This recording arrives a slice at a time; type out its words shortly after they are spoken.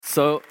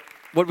So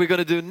what we're going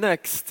to do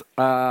next,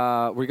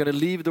 we're going to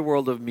leave the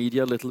world of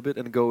media a little bit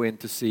and go in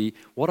to see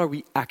what are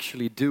we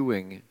actually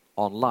doing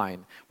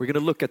online. We're going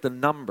to look at the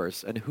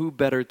numbers, and who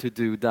better to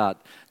do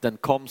that than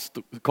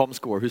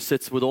comScore, who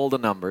sits with all the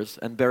numbers,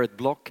 and Berit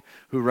Block,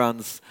 who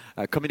runs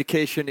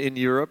communication in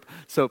Europe.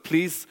 So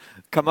please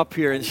come up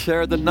here and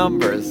share the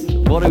numbers.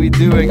 What are we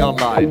doing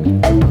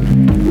online?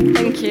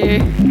 Thank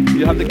you.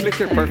 You have the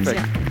clicker,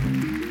 perfect.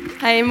 Yeah.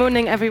 Hey,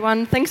 morning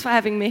everyone. Thanks for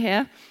having me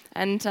here.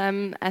 And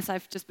as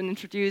I've just been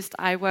introduced,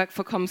 I work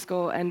for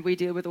comScore, and we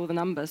deal with all the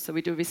numbers. So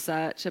we do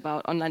research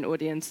about online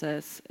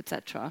audiences,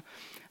 etc.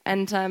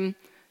 And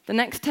the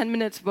next 10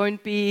 minutes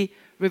won't be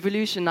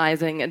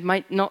revolutionizing. It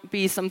might not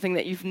be something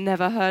that you've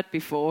never heard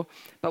before.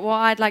 But what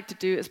I'd like to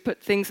do is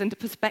put things into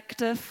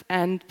perspective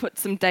and put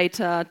some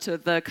data to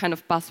the kind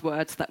of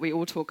buzzwords that we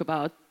all talk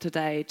about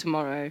today,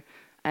 tomorrow,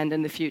 and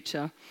in the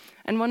future.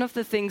 And one of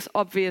the things,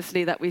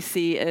 obviously, that we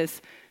see is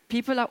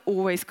people are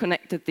always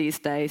connected these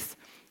days.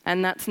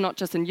 And that's not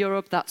just in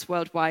Europe, that's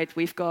worldwide.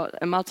 We've got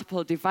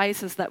multiple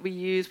devices that we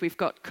use. We've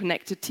got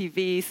connected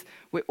TVs.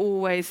 We're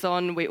always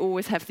on. We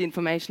always have the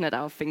information at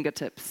our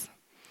fingertips.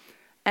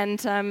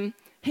 And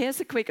here's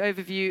a quick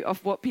overview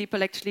of what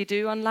people actually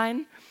do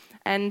online.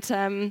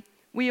 And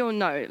we all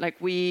know, like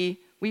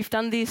we've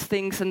done these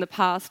things in the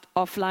past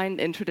offline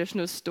in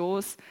traditional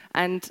stores.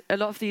 And a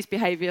lot of these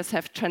behaviors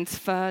have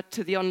transferred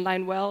to the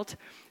online world.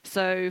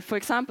 So, for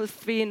example,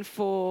 3 in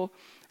 4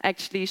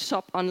 actually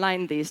shop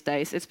online these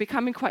days. It's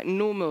becoming quite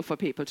normal for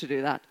people to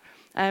do that.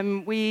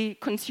 We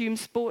consume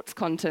sports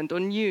content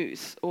or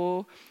news,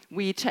 or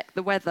we check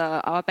the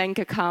weather, our bank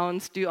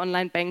accounts, do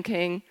online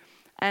banking,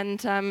 and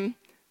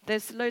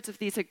there's loads of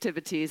these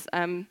activities.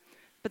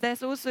 But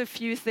there's also a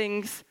few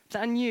things that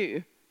are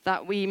new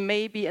that we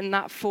maybe in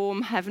that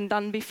form haven't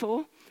done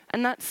before,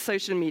 and that's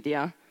social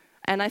media.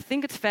 And I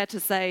think it's fair to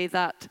say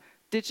that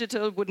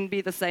digital wouldn't be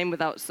the same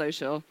without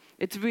social.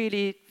 It's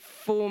really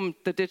formed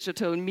the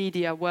digital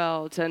media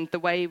world and the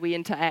way we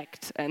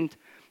interact and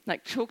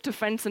like talk to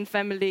friends and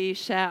family,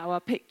 share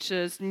our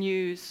pictures,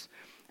 news.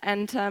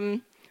 And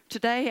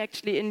today,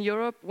 actually, in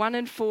Europe, 1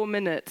 in 4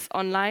 minutes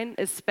online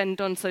is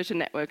spent on social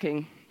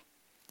networking.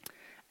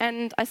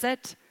 And I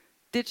said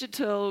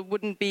digital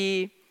wouldn't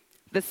be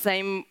the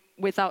same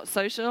without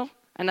social.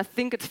 And I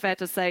think it's fair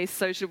to say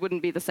social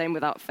wouldn't be the same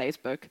without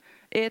Facebook.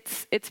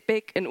 It's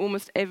big in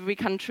almost every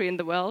country in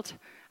the world.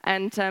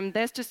 And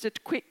there's just a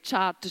quick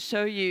chart to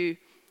show you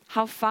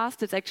how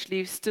fast it's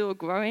actually still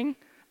growing.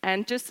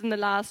 And just in the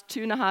last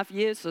 2.5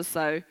 years or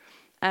so,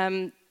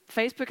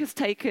 Facebook has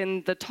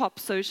taken the top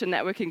social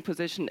networking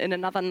position in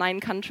another 9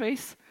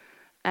 countries.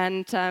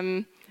 And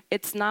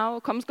it's now,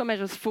 comScore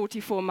measures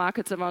 44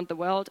 markets around the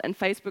world, and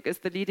Facebook is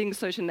the leading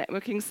social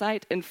networking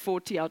site in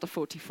 40 out of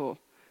 44.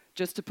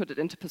 Just to put it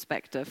into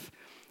perspective.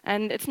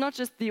 And it's not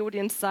just the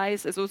audience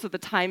size, it's also the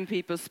time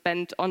people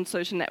spend on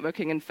social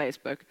networking in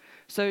Facebook.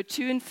 So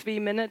 2 in 3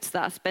 minutes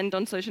that are spent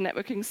on social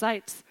networking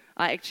sites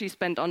are actually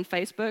spent on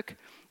Facebook,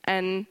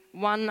 and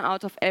 1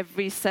 out of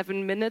every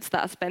 7 minutes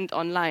that are spent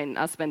online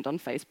are spent on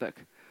Facebook.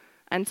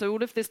 And so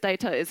all of this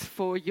data is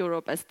for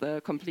Europe as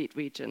the complete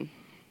region.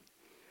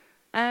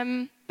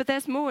 But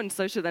there's more in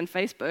social than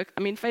Facebook.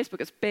 I mean,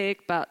 Facebook is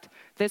big, but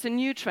there's a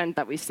new trend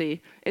that we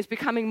see. It's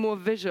becoming more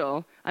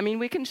visual. I mean,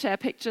 we can share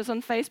pictures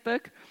on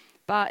Facebook,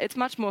 but it's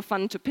much more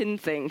fun to pin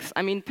things.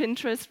 I mean,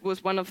 Pinterest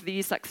was one of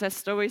the success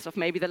stories of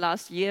maybe the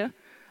last year,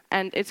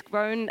 and it's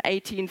grown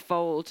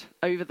 18-fold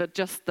over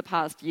just the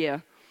past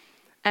year.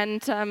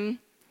 And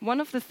one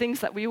of the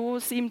things that we all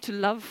seem to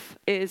love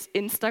is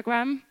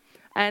Instagram.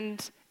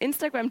 And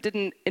Instagram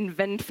didn't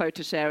invent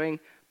photo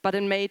sharing, but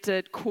it made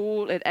it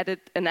cool, it added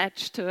an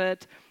edge to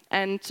it.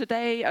 And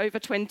today, over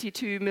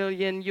 22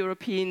 million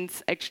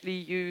Europeans actually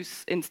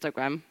use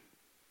Instagram.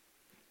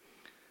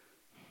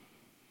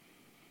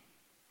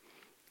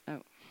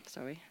 Oh,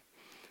 sorry.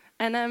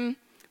 And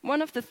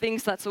one of the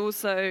things that's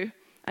also,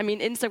 I mean,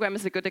 Instagram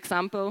is a good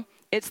example.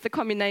 It's the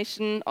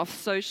combination of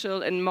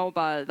social and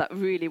mobile that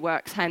really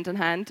works hand in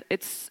hand.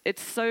 It's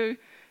so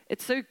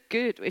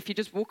good if you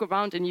just walk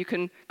around and you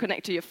can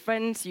connect to your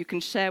friends, you can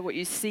share what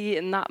you see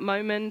in that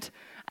moment.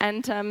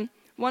 And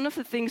one of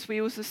the things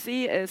we also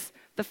see is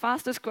the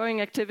fastest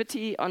growing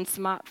activity on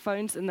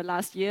smartphones in the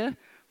last year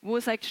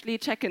was actually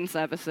check-in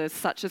services,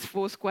 such as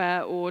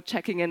Foursquare or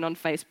checking in on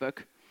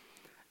Facebook.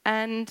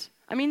 And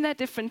I mean, there are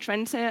different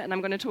trends here, and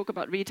I'm going to talk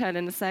about retail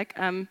in a sec.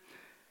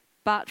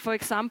 But for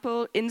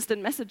example,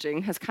 instant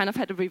messaging has kind of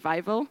had a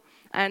revival,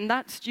 and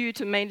that's due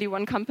to mainly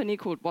one company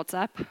called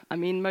WhatsApp. I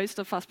mean, most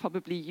of us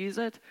probably use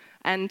it.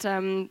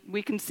 And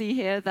we can see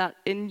here that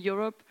in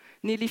Europe,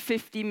 nearly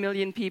 50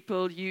 million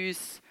people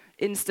use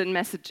instant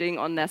messaging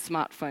on their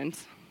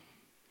smartphones.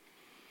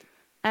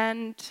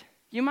 And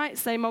you might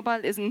say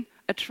mobile isn't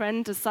a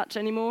trend as such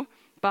anymore,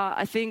 but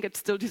I think it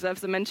still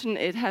deserves a mention.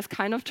 It has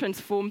kind of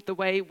transformed the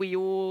way we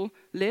all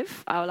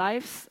live our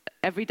lives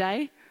every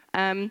day.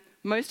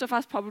 Most of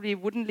us probably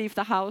wouldn't leave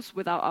the house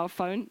without our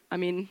phone. I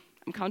mean,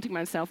 I'm counting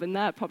myself in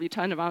there. I'd probably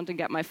turn around and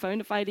get my phone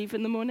if I leave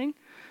in the morning.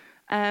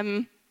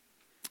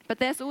 But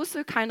there's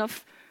also kind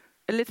of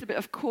a little bit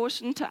of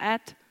caution to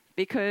add,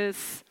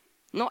 because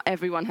not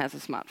everyone has a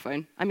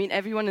smartphone. I mean,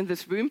 everyone in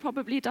this room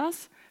probably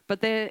does,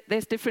 but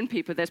there's different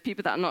people. There's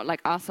people that are not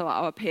like us or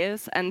our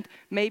peers, and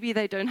maybe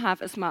they don't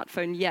have a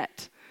smartphone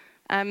yet.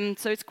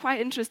 So it's quite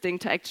interesting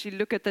to actually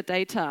look at the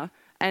data.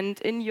 And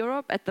in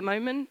Europe at the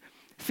moment,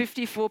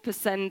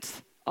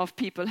 54% of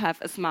people have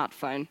a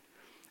smartphone.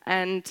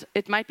 And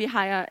it might be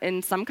higher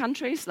in some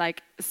countries,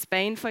 like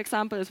Spain, for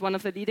example, is one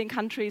of the leading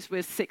countries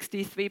with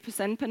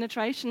 63%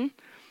 penetration.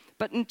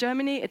 But in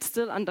Germany, it's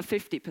still under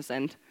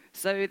 50%.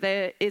 So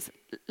there is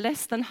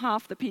less than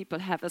half the people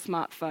have a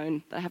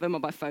smartphone, that have a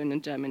mobile phone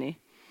in Germany.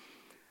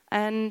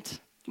 And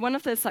one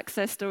of the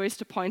success stories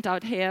to point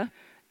out here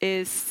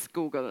is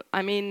Google.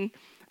 I mean,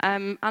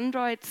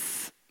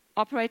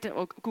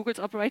 Google's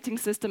operating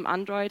system,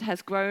 Android,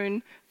 has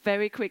grown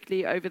very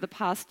quickly over the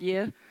past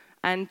year.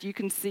 And you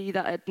can see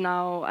that it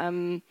now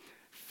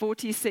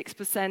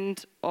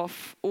 46%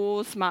 of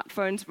all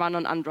smartphones run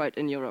on Android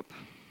in Europe.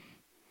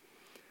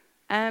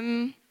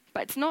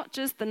 But it's not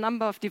just the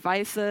number of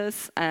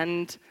devices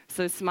and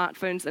so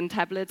smartphones and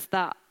tablets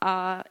that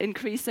are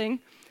increasing,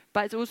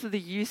 but it's also the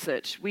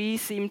usage. We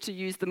seem to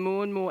use them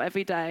more and more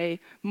every day.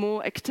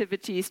 More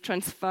activities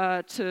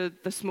transfer to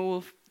the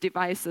small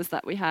devices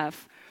that we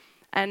have.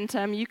 And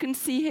you can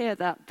see here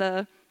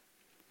that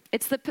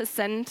it's the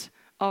percent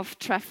of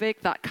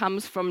traffic that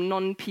comes from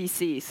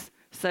non-PCs.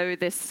 So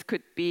this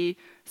could be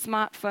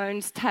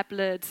smartphones,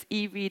 tablets,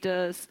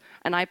 e-readers,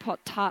 an iPod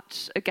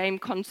Touch, a game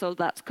console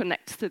that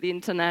connects to the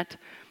internet.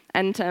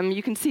 And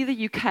you can see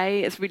the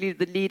UK is really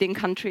the leading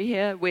country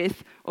here,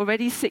 with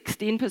already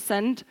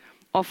 16%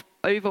 of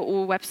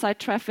overall website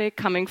traffic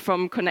coming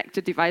from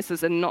connected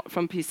devices and not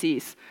from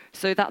PCs.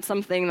 So that's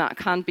something that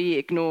can't be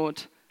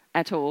ignored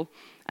at all.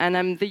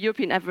 And the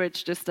European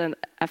average, just an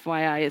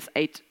FYI, is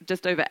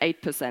just over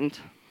 8%.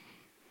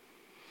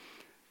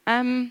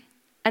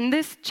 And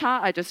this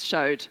chart I just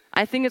showed,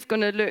 I think it's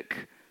going to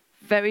look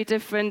very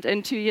different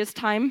in 2 years'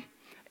 time.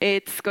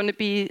 It's going to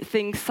be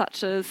things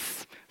such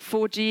as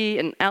 4G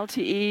and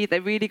LTE. They're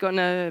really going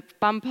to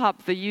bump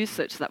up the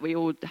usage that we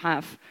all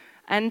have.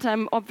 And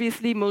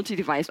obviously,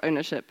 multi-device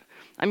ownership.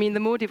 I mean,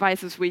 the more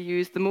devices we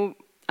use, the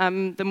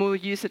more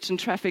usage and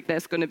traffic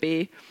there's going to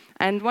be.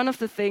 And one of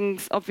the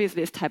things,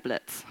 obviously, is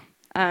tablets.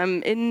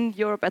 In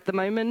Europe at the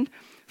moment,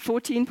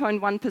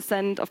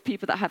 14.1% of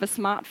people that have a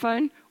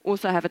smartphone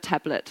also have a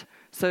tablet.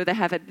 So they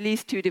have at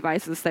least 2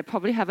 devices. They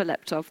probably have a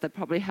laptop. They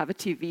probably have a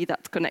TV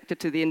that's connected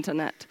to the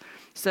internet.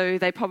 So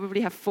they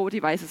probably have 4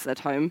 devices at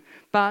home.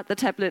 But the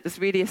tablet is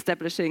really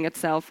establishing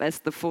itself as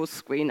the 4th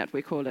screen, that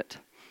we call it.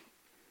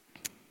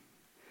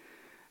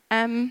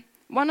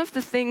 One of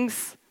the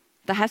things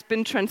that has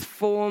been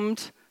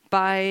transformed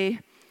by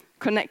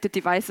connected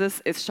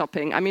devices is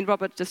shopping. I mean,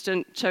 Robert just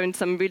shown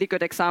some really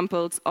good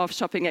examples of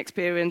shopping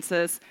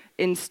experiences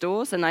in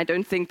stores, and I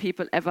don't think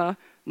people ever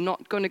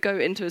not going to go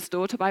into a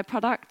store to buy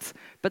products.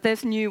 But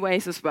there's new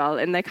ways as well,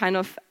 and they kind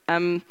of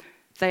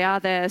they are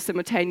there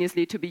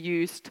simultaneously to be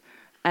used.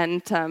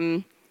 And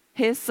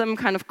here's some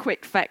kind of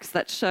quick facts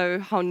that show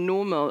how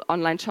normal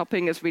online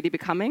shopping is really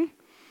becoming.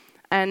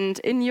 And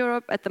in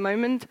Europe at the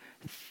moment,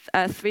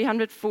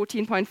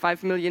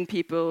 314.5 million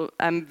people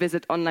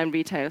visit online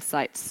retail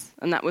sites,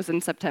 and that was in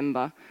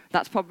September.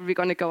 That's probably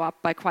going to go up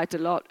by quite a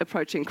lot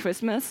approaching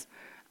Christmas,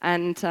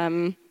 and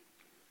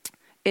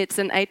it's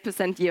an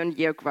 8%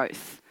 year-on-year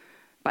growth.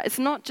 But it's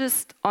not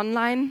just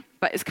online,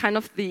 but it's kind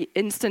of the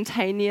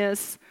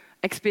instantaneous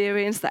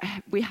experience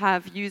that we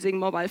have using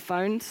mobile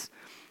phones.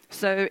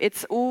 So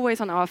it's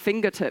always on our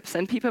fingertips,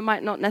 and people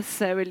might not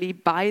necessarily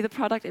buy the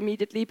product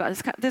immediately, but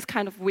it's this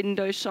kind of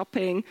window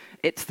shopping.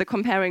 It's the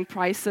comparing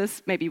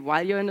prices, maybe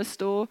while you're in a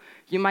store.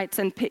 You might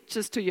send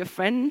pictures to your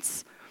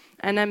friends.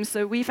 And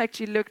so we've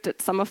actually looked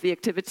at some of the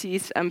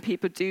activities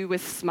people do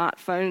with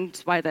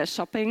smartphones while they're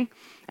shopping.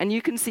 And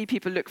you can see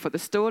people look for the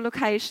store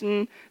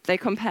location, they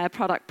compare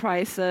product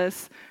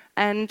prices.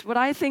 And what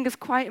I think is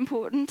quite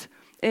important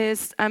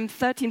is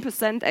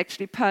 13%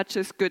 actually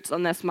purchase goods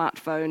on their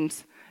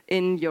smartphones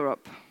in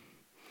Europe.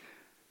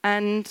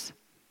 And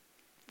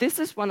this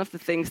is one of the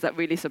things that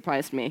really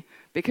surprised me,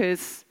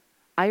 because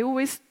I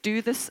always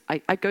do this.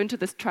 I go into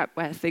this trap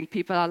where I think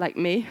people are like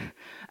me.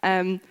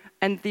 And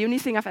the only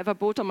thing I've ever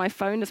bought on my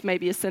phone is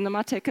maybe a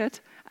cinema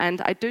ticket.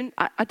 And I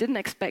didn't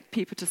expect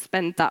people to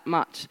spend that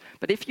much.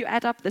 But if you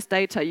add up this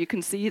data, you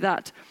can see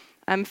that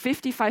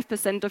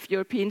 55% of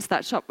Europeans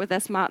that shop with their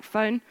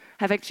smartphone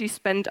have actually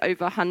spent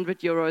over 100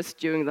 euros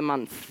during the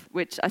month,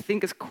 which I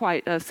think is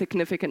quite a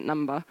significant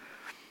number.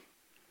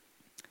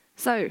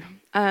 So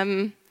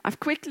I've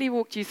quickly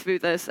walked you through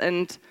this,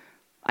 and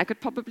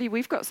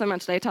we've got so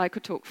much data I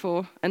could talk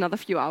for another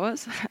few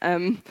hours,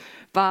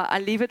 but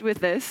I'll leave it with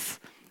this.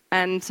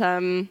 And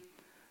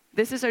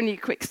this is only a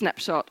quick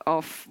snapshot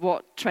of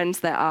what trends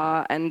there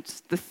are and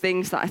the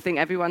things that I think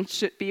everyone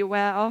should be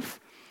aware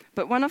of.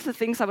 But one of the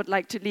things I would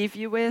like to leave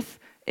you with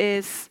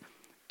is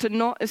to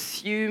not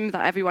assume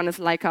that everyone is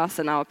like us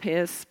and our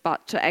peers,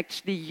 but to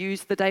actually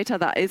use the data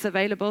that is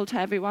available to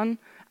everyone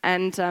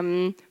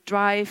and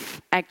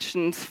drive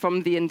actions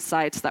from the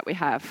insights that we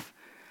have.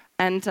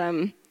 And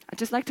I'd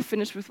just like to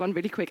finish with one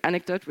really quick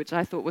anecdote, which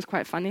I thought was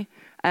quite funny.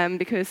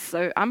 Because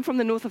I'm from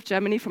the north of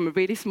Germany, from a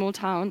really small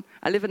town.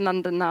 I live in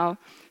London now.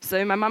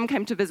 So my mum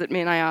came to visit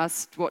me, and I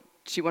asked what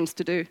she wants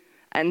to do.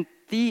 And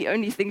the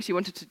only thing she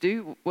wanted to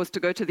do was to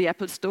go to the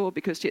Apple store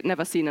because she had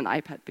never seen an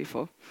iPad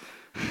before.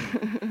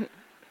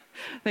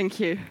 Thank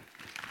you.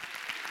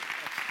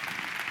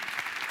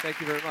 Thank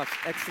you very much.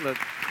 Excellent.